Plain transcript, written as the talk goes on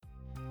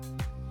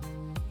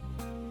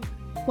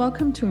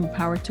Welcome to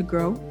Empowered to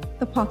Grow,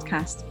 the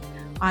podcast.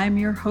 I am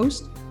your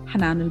host,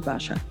 Hanan El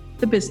Basha,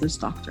 the business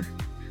doctor.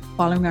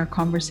 Following our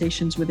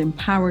conversations with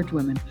empowered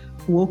women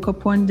who woke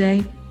up one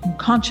day and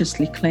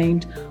consciously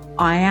claimed,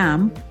 I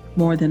am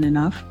more than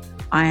enough,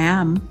 I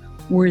am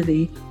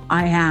worthy,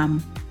 I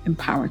am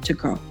empowered to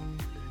grow.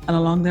 And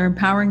along their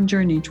empowering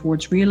journey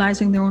towards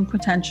realizing their own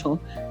potential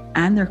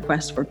and their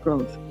quest for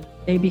growth,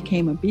 they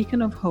became a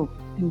beacon of hope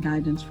and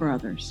guidance for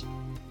others.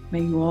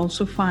 May you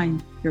also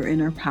find your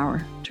inner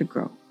power to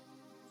grow.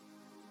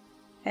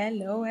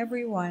 Hello,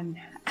 everyone.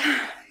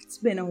 It's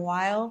been a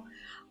while.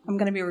 I'm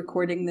going to be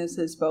recording this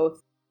as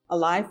both a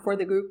live for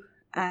the group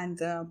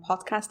and a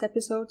podcast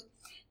episode.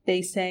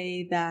 They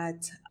say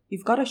that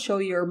you've got to show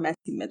your messy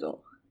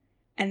middle.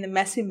 And the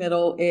messy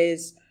middle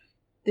is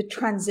the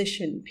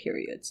transition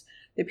periods,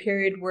 the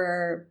period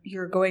where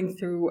you're going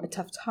through a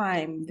tough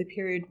time, the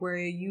period where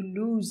you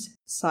lose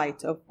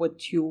sight of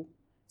what you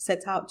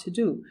set out to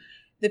do,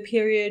 the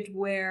period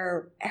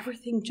where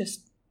everything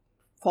just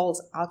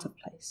falls out of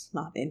place,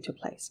 not into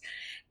place.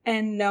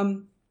 And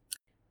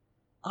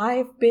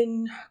I've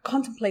been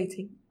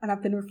contemplating and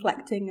I've been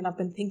reflecting and I've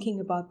been thinking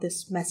about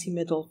this messy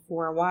middle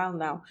for a while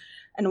now.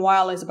 And a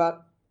while is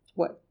about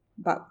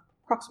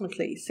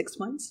approximately 6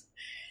 months.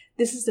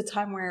 This is the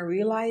time where I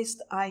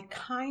realized I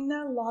kind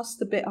of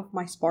lost a bit of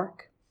my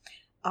spark.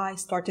 I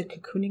started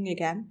cocooning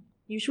again.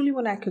 Usually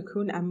when I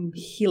cocoon, I'm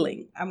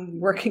healing. I'm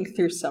working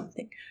through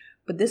something.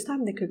 But this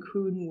time the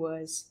cocoon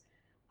was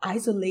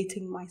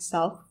isolating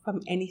myself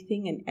from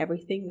anything and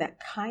everything that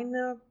kind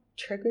of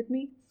triggered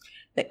me,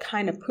 that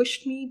kind of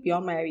pushed me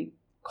beyond my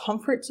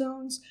comfort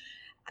zones,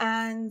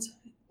 and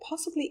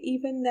possibly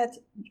even that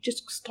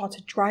just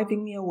started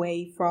driving me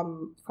away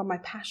from my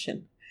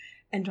passion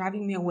and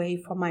driving me away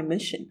from my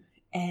mission.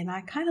 And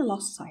I kind of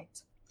lost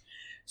sight.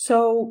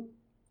 So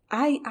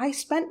I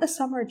spent the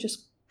summer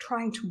just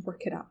trying to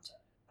work it out,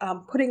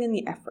 putting in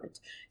the effort,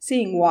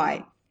 seeing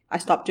why I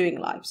stopped doing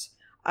lives.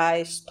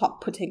 I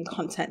stopped putting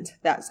content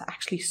that's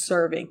actually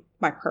serving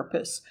my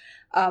purpose.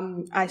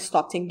 I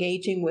stopped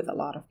engaging with a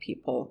lot of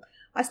people.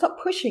 I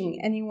stopped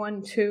pushing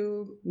anyone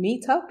to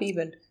meet up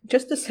even.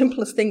 Just the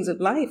simplest things of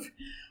life.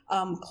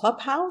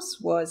 Clubhouse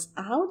was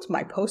out.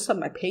 My posts on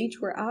my page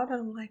were out.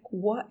 And I'm like,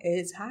 what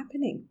is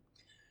happening?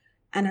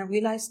 And I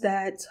realized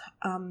that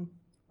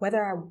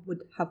whether I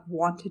would have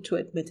wanted to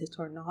admit it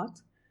or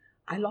not,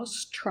 I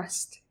lost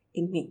trust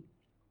in me.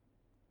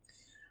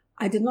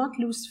 I did not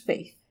lose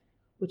faith,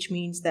 which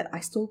means that I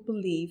still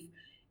believe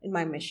in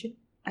my mission.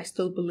 I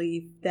still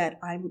believe that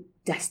I'm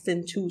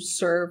destined to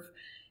serve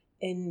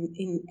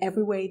in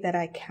every way that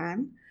I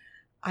can.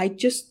 I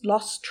just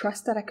lost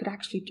trust that I could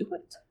actually do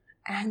it.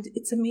 And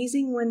it's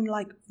amazing when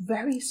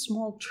very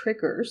small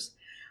triggers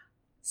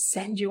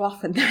send you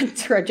off in that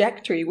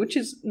trajectory, which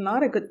is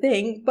not a good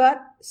thing,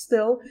 but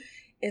still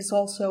is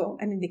also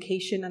an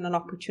indication and an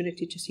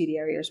opportunity to see the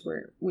areas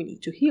where we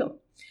need to heal.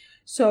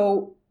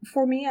 So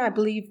for me, I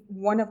believe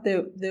one of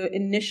the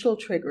initial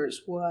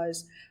triggers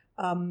was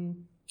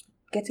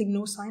getting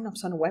no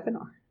signups on a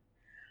webinar,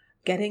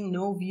 getting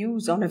no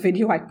views on a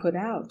video I put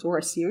out or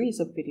a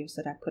series of videos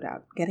that I put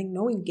out, getting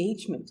no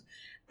engagement.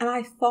 And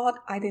I thought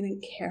I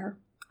didn't care.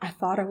 I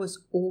thought I was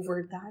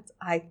over that.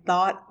 I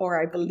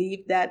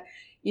believed that,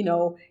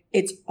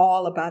 it's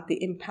all about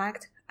the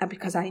impact. And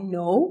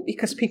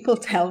because people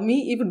tell me,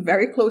 even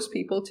very close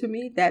people to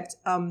me, that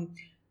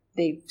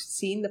they've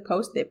seen the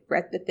post, they've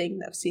read the thing,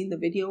 they've seen the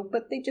video,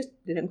 but they just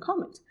didn't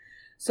comment.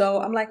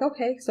 So I'm like,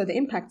 okay, so the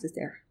impact is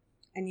there.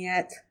 And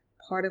yet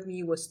part of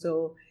me was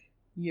still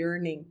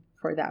yearning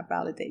for that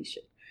validation.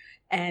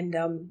 And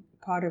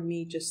part of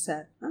me just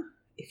said,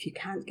 if you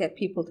can't get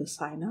people to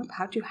sign up,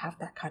 how do you have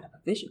that kind of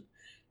a vision?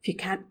 If you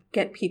can't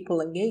get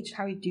people engaged,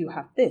 how do you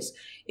have this?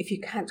 If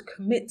you can't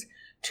commit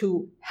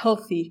to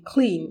healthy,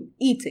 clean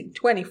eating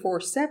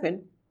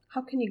 24/7,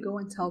 how can you go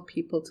and tell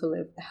people to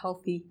live a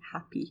healthy,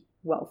 happy,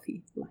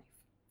 wealthy life?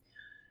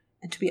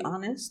 And to be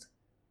honest,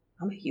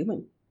 I'm a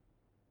human.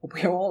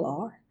 We all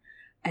are.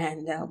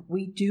 And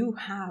we do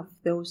have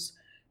those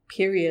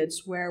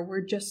periods where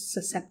we're just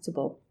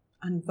susceptible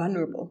and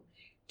vulnerable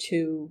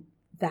to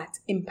that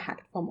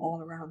impact from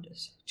all around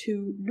us,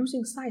 to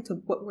losing sight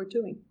of what we're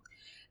doing.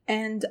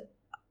 And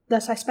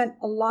thus I spent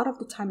a lot of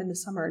the time in the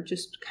summer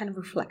just kind of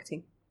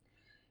reflecting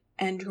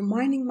and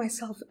reminding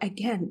myself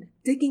again,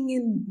 digging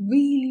in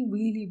really,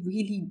 really,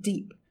 really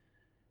deep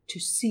to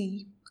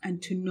see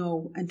and to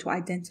know and to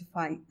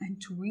identify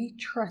and to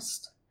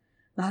retrust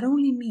not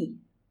only me,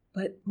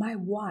 but my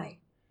why.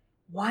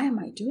 Why am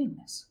I doing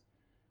this?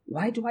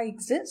 Why do I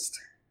exist?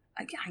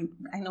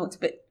 I know it's a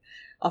bit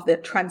of the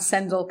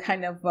transcendental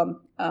kind of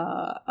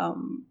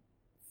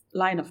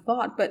line of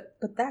thought, but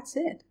that's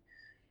it.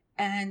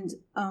 And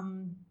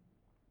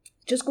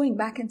just going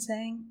back and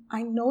saying,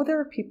 I know there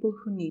are people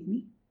who need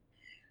me.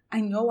 I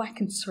know I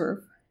can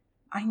serve.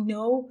 I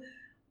know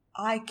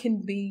I can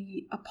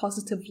be a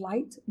positive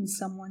light in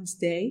someone's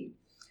day.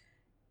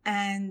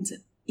 And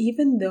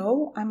even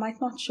though I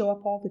might not show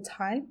up all the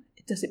time,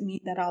 it doesn't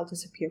mean that I'll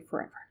disappear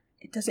forever.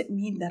 It doesn't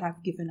mean that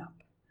I've given up.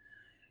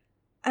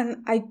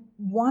 And I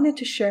wanted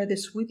to share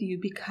this with you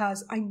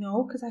because I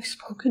know, because I've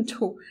spoken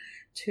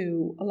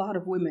to a lot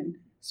of women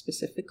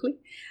specifically,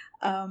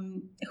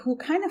 who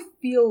kind of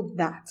feel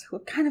that,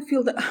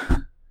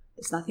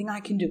 there's nothing I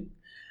can do.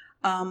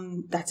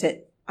 That's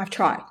it. I've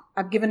tried.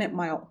 I've given it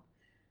my all.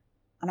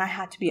 And I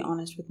had to be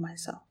honest with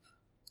myself.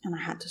 And I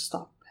had to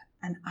stop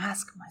and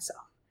ask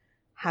myself,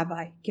 have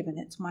I given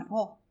it my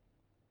all?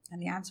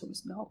 And the answer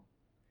was no.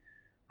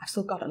 I've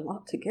still got a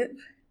lot to give.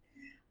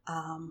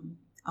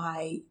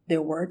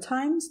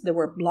 There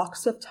were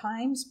blocks of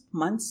times,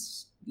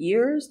 months,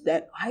 years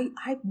that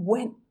I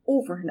went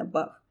over and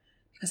above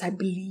because I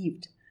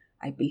believed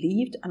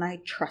and I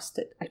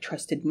trusted. I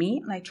trusted me,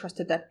 and I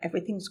trusted that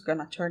everything's going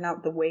to turn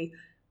out the way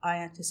I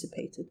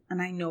anticipated.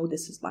 And I know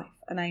this is life,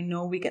 and I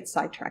know we get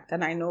sidetracked,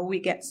 and I know we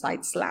get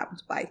side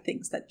slammed by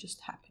things that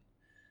just happen.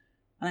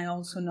 And I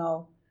also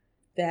know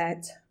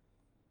that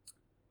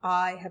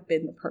I have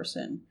been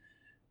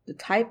the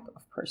type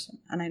of person,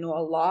 and I know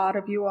a lot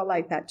of you are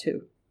like that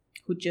too,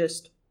 who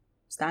just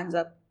stands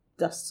up,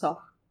 dusts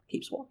off,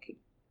 keeps walking.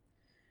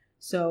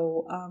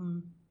 So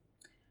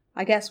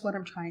I guess what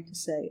I'm trying to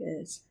say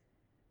is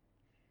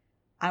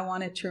I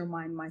wanted to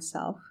remind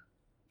myself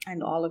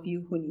and all of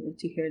you who needed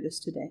to hear this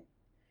today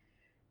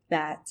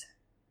that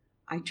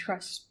I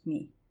trust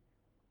me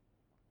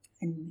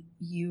and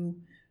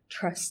you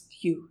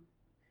trust you.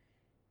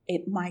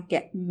 It might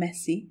get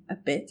messy a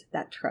bit,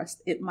 that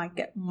trust. It might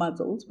get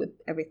muddled with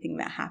everything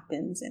that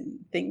happens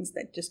and things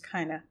that just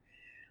kind of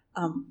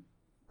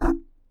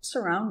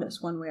surround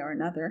us one way or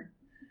another.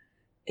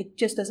 It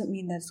just doesn't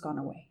mean that it's gone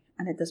away.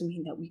 And it doesn't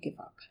mean that we give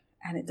up.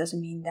 And it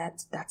doesn't mean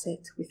that that's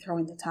it. We throw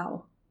in the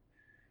towel.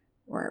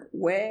 We're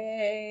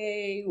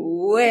way,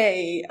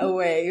 way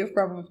away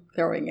from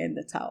throwing in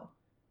the towel.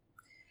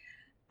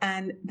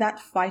 And that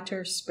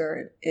fighter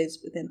spirit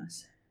is within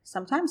us.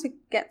 Sometimes it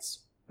gets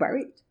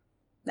buried.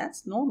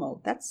 That's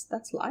normal. That's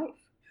life.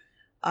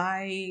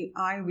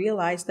 I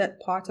realized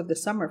that part of the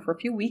summer, for a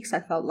few weeks, I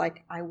felt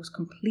like I was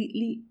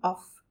completely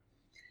off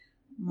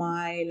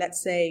my,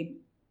 let's say,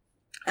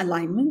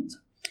 alignment,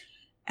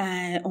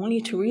 and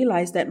only to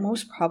realize that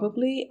most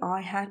probably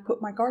I had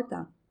put my guard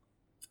down.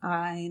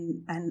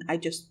 And I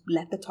just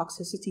let the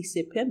toxicity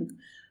sip in.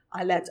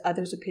 I let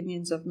others'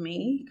 opinions of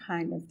me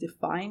kind of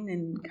define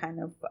and kind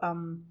of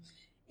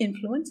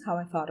influence how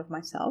I thought of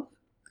myself.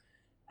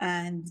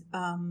 And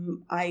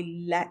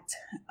I let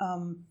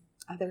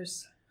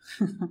others,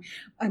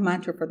 my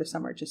mantra for the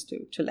summer, just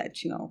to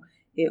let you know,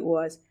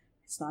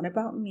 it's not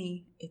about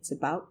me, it's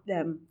about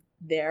them.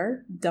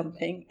 They're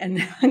dumping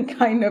and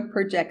kind of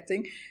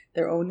projecting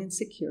their own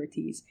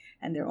insecurities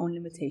and their own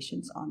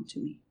limitations onto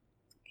me.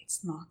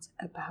 It's not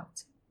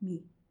about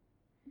me.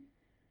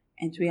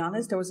 And to be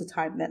honest, there was a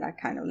time that I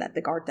kind of let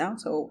the guard down.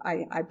 So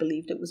I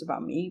believed it was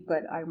about me,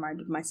 but I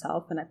reminded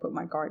myself and I put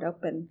my guard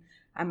up, and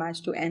I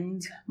managed to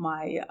end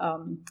my,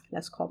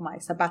 let's call my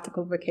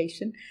sabbatical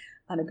vacation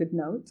on a good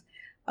note.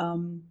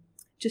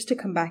 Just to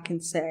come back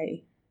and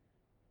say,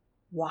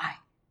 why?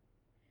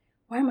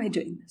 Why am I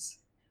doing this?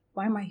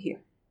 Why am I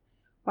here?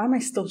 Why am I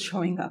still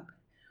showing up?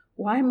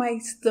 Why am I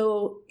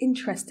still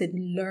interested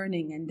in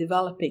learning and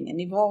developing and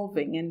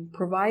evolving and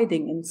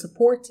providing and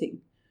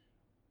supporting?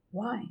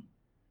 Why?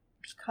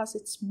 Because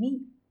it's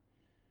me.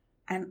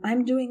 And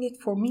I'm doing it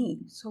for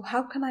me. So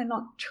how can I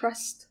not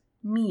trust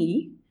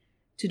me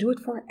to do it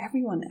for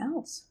everyone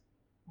else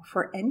or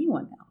for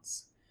anyone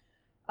else?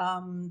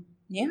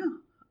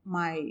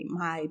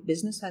 My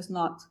business has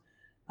not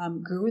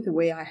grew the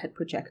way I had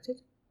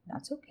projected.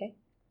 That's okay.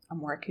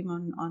 I'm working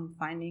on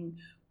finding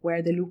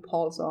where the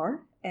loopholes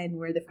are and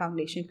where the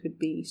foundation could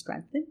be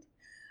strengthened.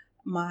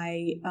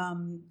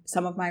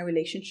 Some of my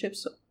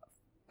relationships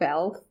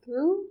fell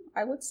through,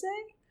 I would say.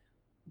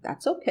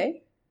 That's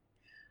okay.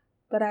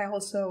 But I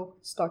also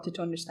started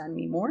to understand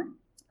me more.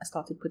 I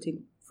started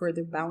putting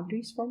further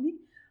boundaries for me.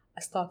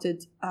 I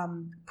started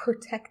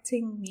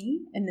protecting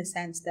me in the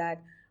sense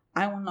that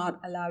I will not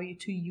allow you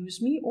to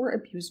use me or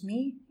abuse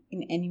me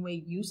in any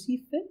way you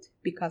see fit,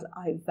 because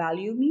I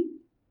value me.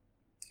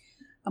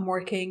 I'm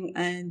working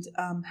and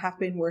have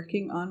been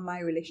working on my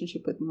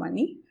relationship with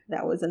money.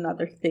 That was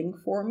another thing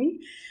for me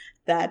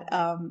that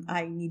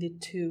I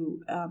needed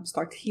to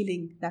start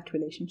healing that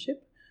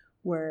relationship,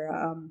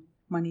 where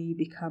money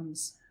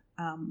becomes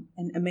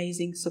an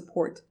amazing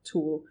support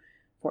tool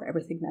for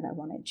everything that I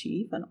want to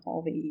achieve and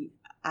all the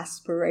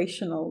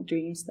aspirational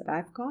dreams that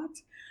I've got.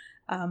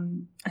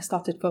 I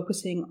started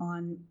focusing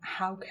on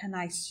how can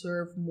I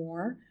serve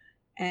more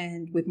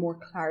and with more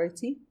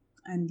clarity.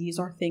 And these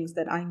are things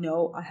that I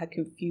know I had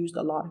confused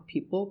a lot of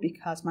people,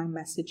 because my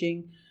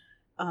messaging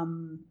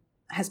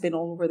has been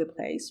all over the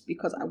place,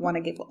 because I want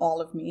to give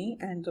all of me.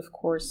 And of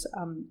course,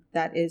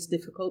 that is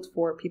difficult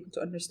for people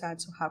to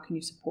understand. So how can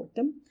you support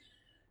them?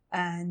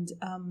 And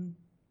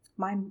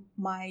my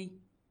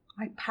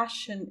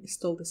passion is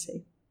still the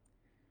same.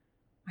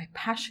 My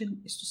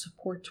passion is to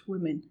support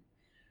women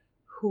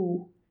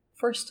who,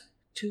 first,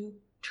 to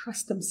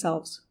trust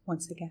themselves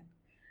once again,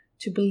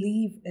 to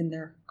believe in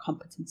their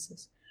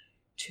competences,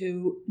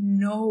 to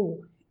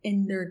know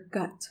in their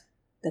gut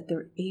that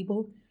they're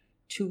able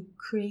to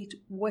create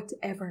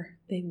whatever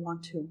they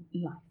want to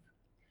in life.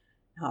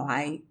 Now,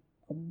 I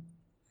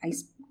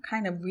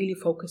kind of really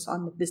focus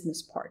on the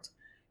business part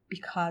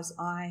because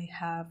I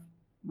have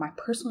my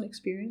personal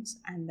experience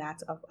and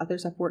that of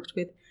others I've worked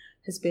with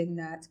has been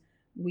that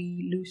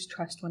we lose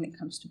trust when it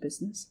comes to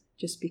business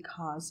just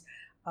because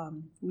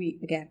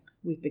we've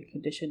been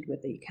conditioned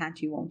with the you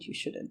can't, you won't, you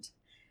shouldn't.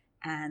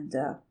 And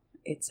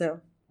it's a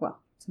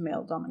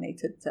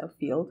male-dominated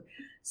field.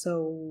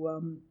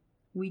 So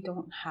we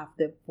don't have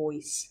the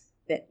voice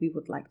that we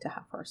would like to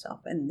have for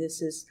ourselves. And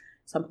this is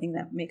something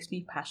that makes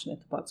me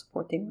passionate about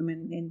supporting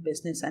women in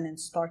business and in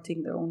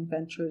starting their own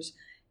ventures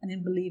and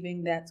in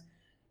believing that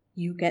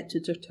you get to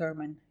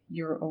determine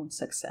your own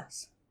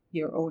success,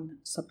 your own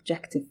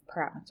subjective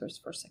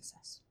parameters for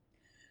success.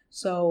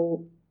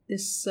 So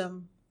this,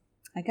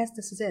 I guess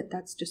this is it.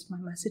 That's just my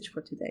message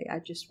for today. I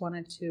just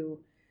wanted to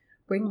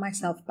bring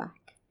myself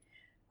back,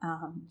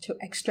 to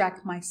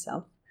extract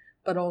myself,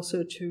 but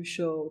also to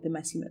show the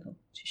messy middle,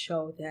 to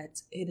show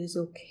that it is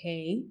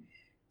okay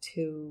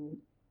to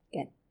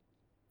get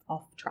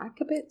off track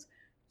a bit,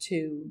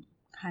 to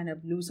kind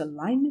of lose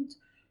alignment,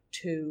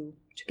 to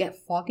get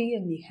foggy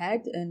in the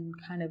head and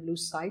kind of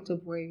lose sight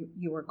of where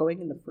you are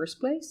going in the first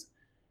place,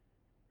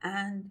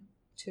 and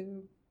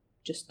to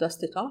just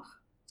dust it off,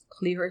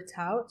 clear it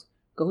out,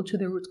 go to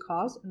the root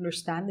cause,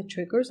 understand the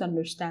triggers,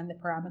 understand the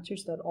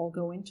parameters that all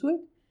go into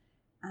it,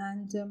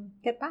 and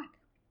get back.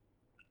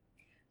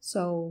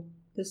 So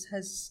this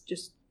has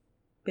just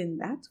been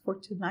that for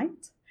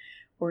tonight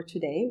or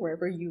today,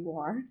 wherever you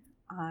are.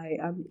 I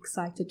am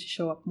excited to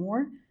show up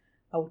more.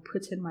 I will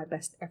put in my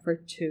best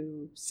effort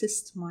to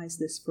systemize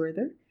this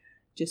further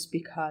just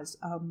because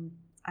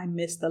I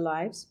miss the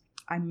lives.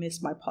 I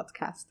miss my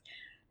podcast.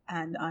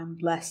 And I'm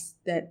blessed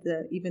that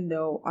even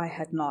though I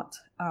had not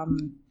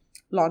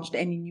launched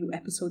any new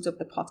episodes of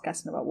the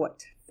podcast in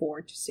about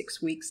 4 to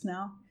 6 weeks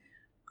now,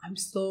 I'm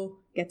still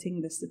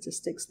getting the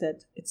statistics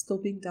that it's still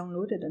being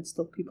downloaded and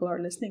still people are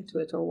listening to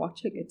it or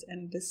watching it.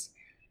 And this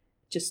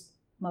just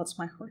melts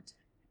my heart.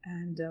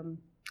 And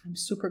I'm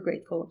super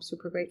grateful. I'm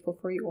super grateful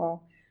for you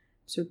all.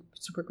 So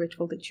super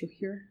grateful that you're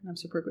here. And I'm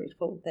super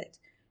grateful that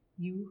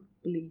you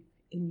believe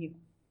in you.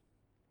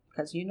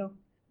 Because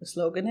the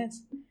slogan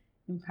is,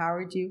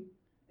 empowered you,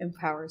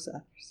 empowers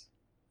others.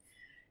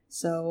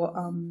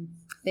 So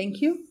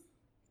thank you.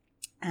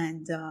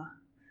 And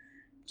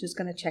just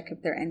going to check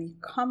if there are any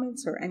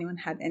comments or anyone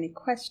had any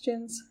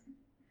questions.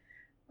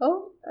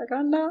 Oh,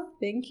 Rana,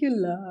 thank you,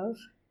 love.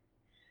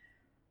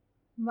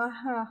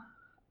 Maha,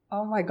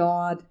 oh my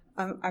God,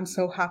 I'm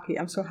so happy.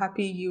 I'm so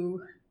happy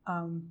you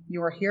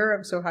are here.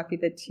 I'm so happy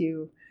that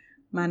you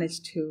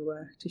managed to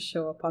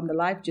show up on the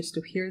live just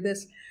to hear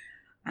this.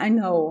 I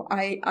know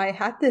I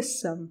had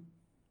this.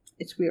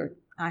 It's weird.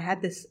 I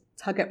had this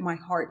tug at my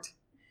heart.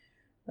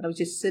 But I was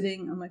just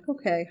sitting. I'm like,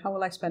 okay, how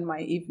will I spend my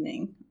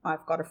evening?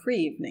 I've got a free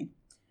evening.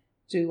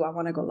 Do I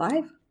want to go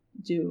live?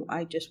 Do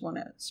I just want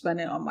to spend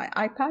it on my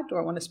iPad? Do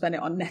I want to spend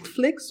it on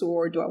Netflix?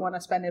 Or do I want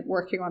to spend it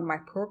working on my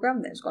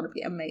program? That's going to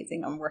be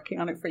amazing. I'm working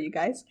on it for you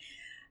guys.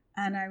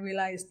 And I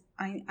realized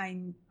I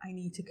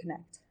need to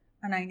connect.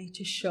 And I need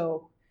to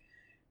show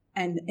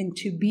and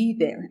to be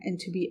there and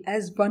to be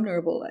as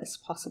vulnerable as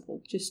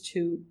possible. Just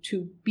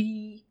to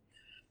be...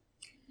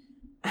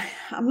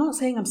 I'm not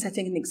saying I'm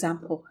setting an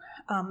example.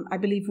 I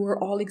believe we're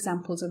all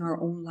examples in our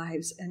own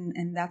lives.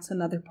 And that's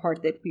another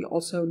part that we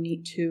also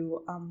need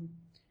to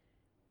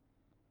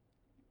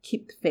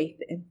keep the faith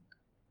in.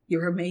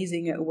 You're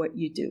amazing at what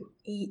you do.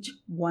 Each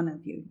one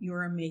of you.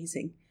 You're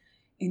amazing.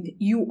 And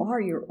you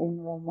are your own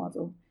role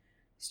model.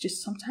 It's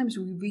just sometimes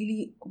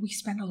we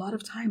spend a lot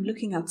of time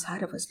looking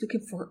outside of us,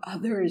 looking for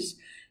others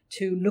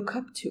to look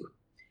up to.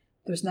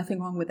 There's nothing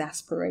wrong with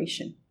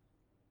aspiration.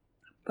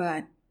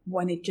 But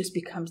when it just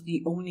becomes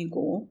the only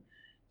goal,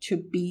 to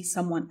be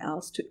someone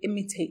else, to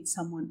imitate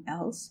someone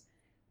else,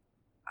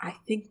 I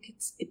think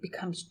it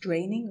becomes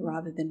draining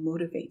rather than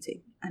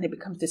motivating. And it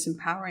becomes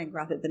disempowering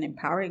rather than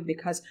empowering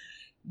because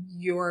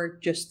you're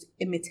just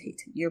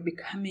imitating. You're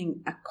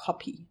becoming a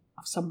copy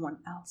of someone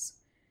else.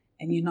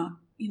 And you're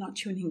not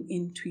tuning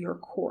into your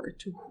core,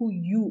 to who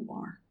you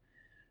are,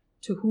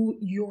 to who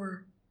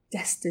you're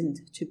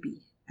destined to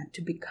be and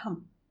to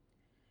become.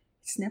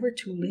 It's never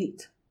too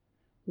late.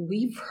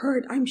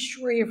 I'm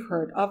sure you've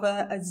heard of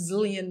a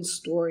zillion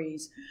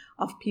stories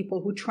of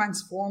people who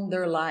transform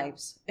their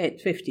lives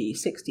at 50,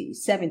 60,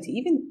 70,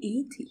 even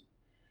 80.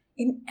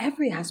 In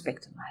every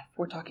aspect of life.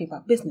 We're talking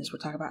about business, we're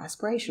talking about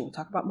aspiration, we're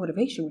talking about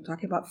motivation, we're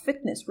talking about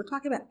fitness, we're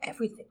talking about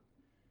everything.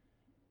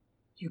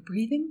 You're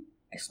breathing,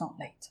 it's not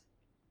late.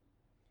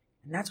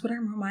 And that's what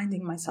I'm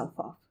reminding myself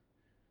of.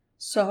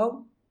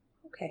 So,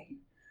 okay,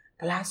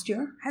 the last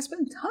year has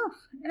been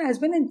tough. It has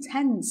been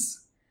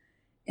intense.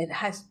 It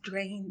has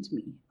drained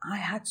me. I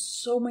had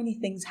so many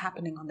things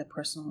happening on the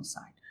personal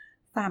side,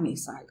 family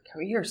side,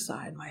 career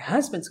side, my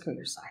husband's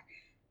career side,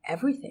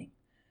 everything.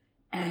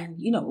 And,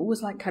 it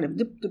was like kind of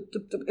dip, dip,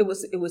 dip, dip. It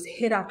was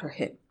hit after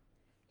hit.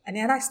 And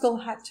yet I still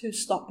had to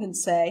stop and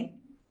say,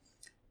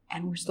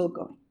 and we're still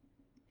going.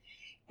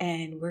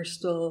 and we're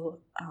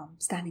still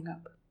standing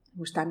up.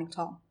 We're standing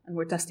tall, and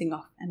we're dusting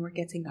off, and we're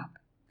getting up.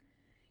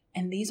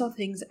 And these are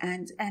things,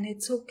 and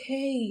it's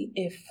okay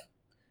if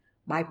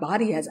my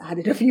body has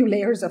added a few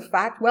layers of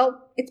fat.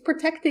 Well, it's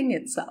protecting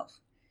itself.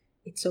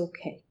 It's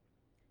okay.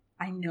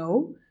 I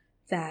know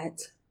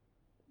that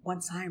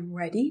once I'm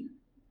ready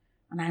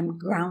and I'm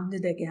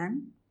grounded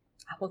again,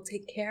 I will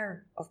take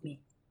care of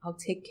me. I'll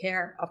take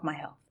care of my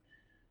health.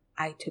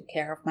 I took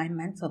care of my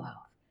mental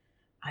health.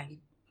 I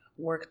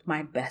worked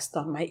my best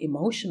on my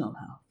emotional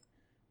health.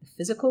 The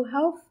physical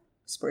health,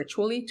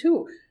 spiritually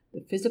too.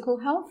 The physical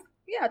health,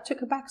 yeah, it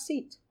took a back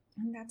seat.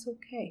 And that's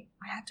okay.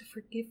 I had to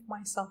forgive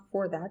myself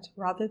for that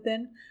rather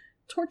than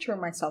torture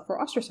myself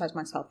or ostracize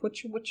myself,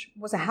 which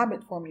was a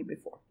habit for me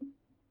before.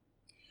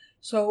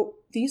 So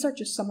these are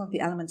just some of the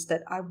elements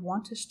that I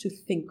want us to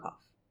think of.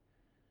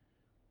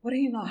 What are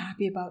you not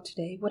happy about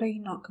today? What are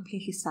you not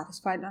completely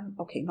satisfied on?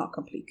 Okay, not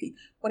completely.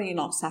 What are you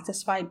not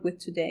satisfied with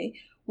today?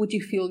 Would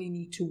you feel you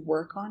need to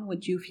work on?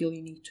 Would you feel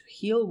you need to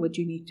heal? Would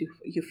you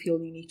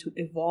feel you need to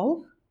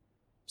evolve?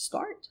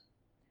 Start.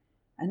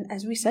 And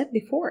as we said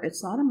before,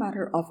 it's not a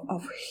matter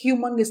of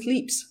humongous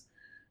leaps.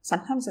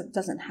 Sometimes it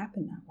doesn't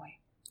happen that way.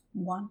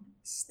 One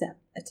step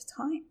at a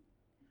time.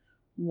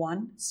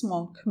 One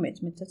small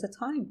commitment at a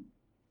time.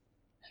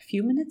 A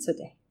few minutes a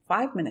day,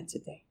 5 minutes a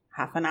day,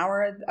 half an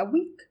hour a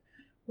week.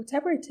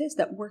 Whatever it is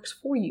that works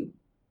for you.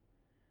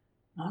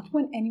 Not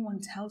when anyone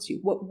tells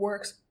you what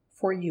works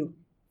for you,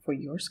 for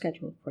your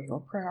schedule, for your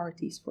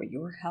priorities, for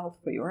your health,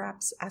 for your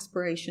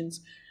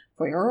aspirations,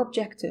 for your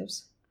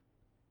objectives.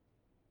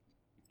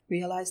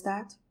 Realize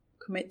that,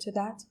 commit to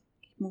that,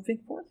 keep moving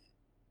forth.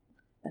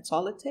 That's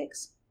all it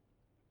takes.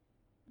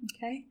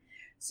 Okay,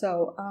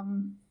 so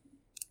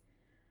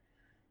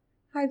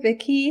hi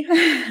Vicky.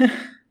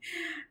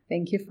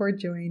 Thank you for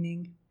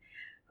joining.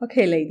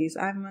 Okay, ladies,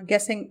 I'm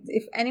guessing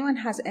if anyone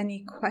has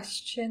any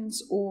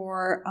questions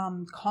or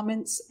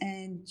comments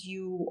and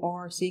you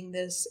are seeing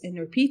this in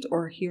repeat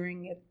or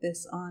hearing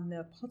this on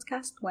the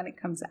podcast when it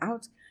comes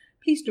out,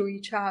 please do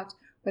reach out.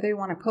 Whether you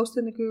want to post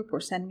in the group or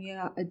send me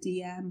a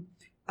DM,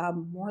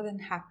 I'm more than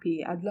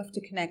happy. I'd love to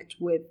connect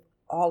with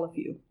all of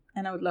you.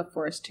 And I would love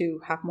for us to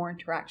have more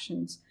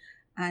interactions.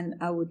 And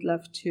I would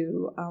love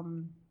to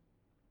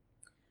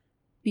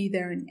be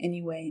there in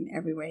any way, in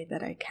every way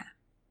that I can.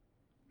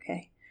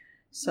 Okay.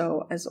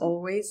 So as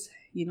always,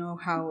 you know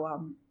how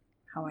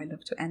I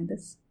love to end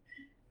this.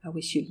 I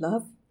wish you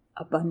love,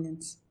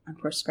 abundance, and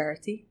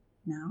prosperity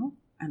now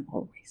and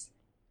always.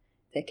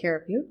 Take care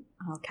of you.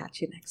 I'll catch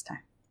you next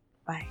time.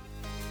 Bye.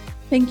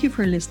 Thank you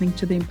for listening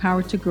to the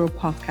Empowered to Grow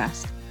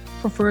podcast.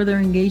 For further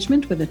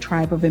engagement with a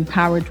tribe of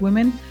empowered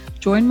women,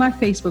 join my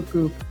Facebook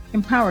group,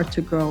 Empowered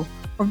to Grow,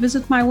 or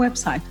visit my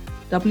website,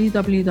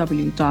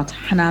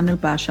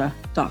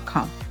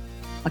 www.hananelbasha.com.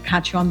 I'll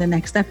catch you on the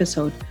next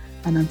episode.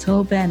 And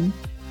until then,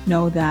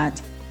 know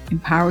that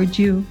empowered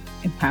you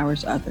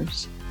empowers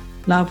others.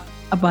 Love,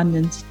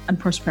 abundance, and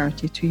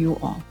prosperity to you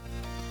all.